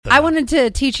I wanted to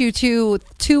teach you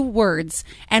two words,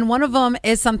 and one of them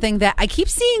is something that I keep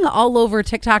seeing all over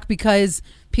TikTok because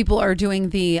people are doing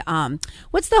the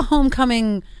what's the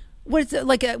homecoming? What is it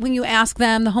like when you ask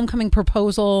them the homecoming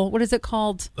proposal? What is it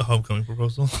called? The homecoming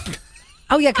proposal.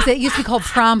 Oh yeah, because it used to be called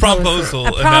promposal.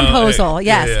 A promposal,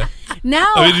 yes. Yeah.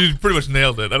 Now, I mean, you pretty much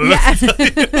nailed it. I don't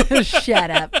know. Shut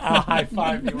up. I'll high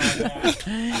five you on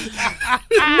that.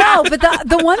 No, but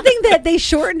the one thing that they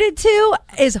shortened it to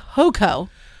is HOCO.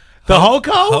 The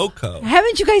HOCO? HOCO.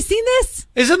 Haven't you guys seen this?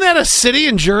 Isn't that a city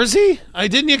in Jersey?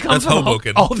 Didn't you come That's from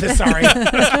Hoboken. Sorry. And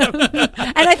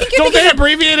I think you're Don't they thinking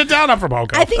abbreviate it down? I'm from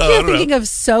HOCO. I think you're thinking of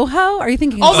Soho. Are you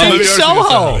thinking? Oh, maybe maybe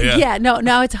Soho. Yeah,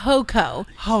 no, it's HOCO.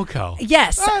 HOCO.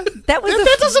 Yes, that was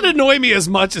That doesn't annoy me as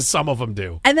much as some of them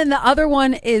do. And then the other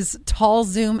one is Tall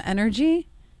Zoom Energy.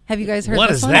 Have you guys heard What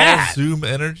this is one? that? Zoom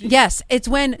energy. Yes, it's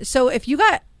if you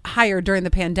got hired during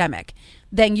the pandemic,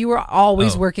 then you were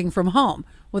always working from home.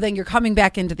 Well, then you're coming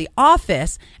back into the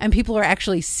office, and people are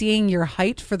actually seeing your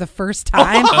height for the first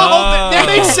time. Oh, that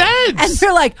makes sense. And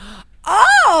they're like,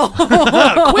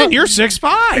 oh, Quinn, you're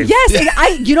 6'5". yes.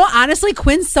 And honestly,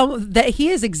 Quinn, that he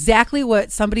is exactly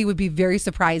what somebody would be very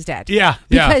surprised at. Yeah.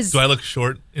 Because Do I look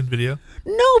short in video?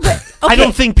 no, but okay. I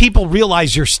don't think people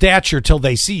realize your stature till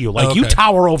they see you. Like, you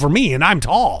tower over me, and I'm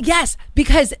tall. Yes,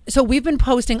 because so we've been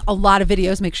posting a lot of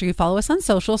videos. Make sure you follow us on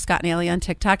social, Scott and Allie on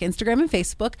TikTok, Instagram, and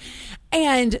Facebook.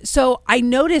 And so I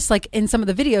noticed, like, in some of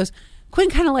the videos,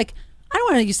 Quinn kind of like, I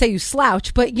don't want to say you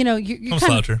slouch, but you're I'm a kind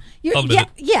of, sloucher. I'll admit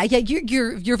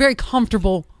it. you're very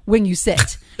comfortable when you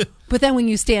sit, but then when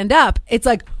you stand up, it's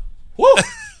like, Woo.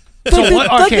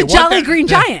 like the Jolly Green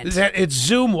Giant. Is that it's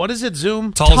Zoom? What is it?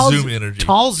 Zoom? Tall Zoom energy.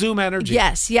 Tall Zoom energy.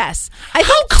 Yes. I How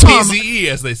think come? TZE,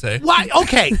 as they say. Why?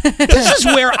 Okay, this is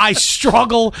where I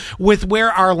struggle with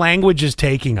where our language is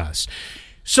taking us.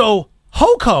 So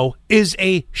HOCO is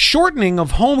a shortening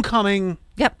of homecoming.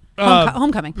 Yep.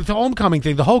 Homecoming. The homecoming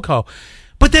thing, the HOCO.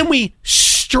 But then we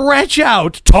stretch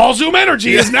out. Tall Zoom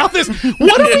energy is now this.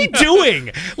 What are we doing?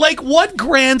 Like, what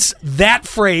grants that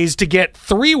phrase to get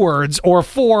 3 words or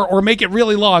 4 or make it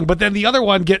really long, but then the other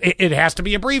one it has to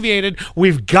be abbreviated.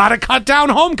 We've got to cut down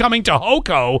homecoming to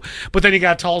HOCO, but then you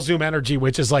got Tall Zoom energy,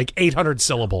 which is like 800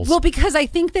 syllables. Well, because I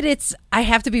think that I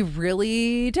have to be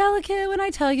really delicate when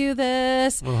I tell you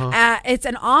this. It's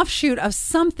an offshoot of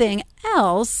something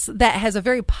else that has a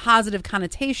very positive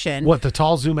connotation. What, the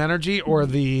Tall Zoom energy or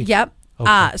the... Yep.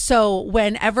 Okay. So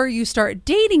whenever you start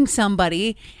dating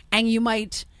somebody and you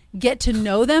might get to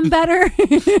know them better.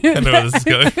 I know where this is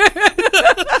going. 'Cause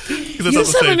that's not the Does that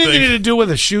same have anything thing. to do with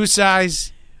a shoe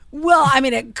size? Well, I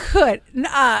mean, it could in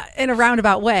a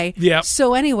roundabout way. Yep.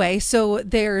 So anyway,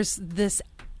 there's this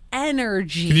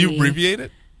energy. Can you abbreviate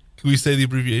it? Can we say the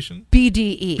abbreviation?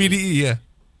 BDE. BDE, yeah.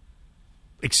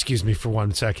 Excuse me for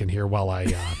 1 second here while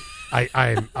I'm Oh,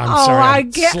 sorry. I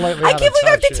I'm can't slightly believe out I of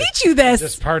have to touch here. teach you this.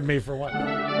 Just pardon me for one.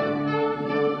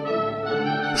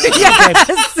 Yes.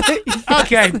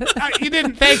 Okay. You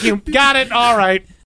didn't. Thank you. Got it. All right.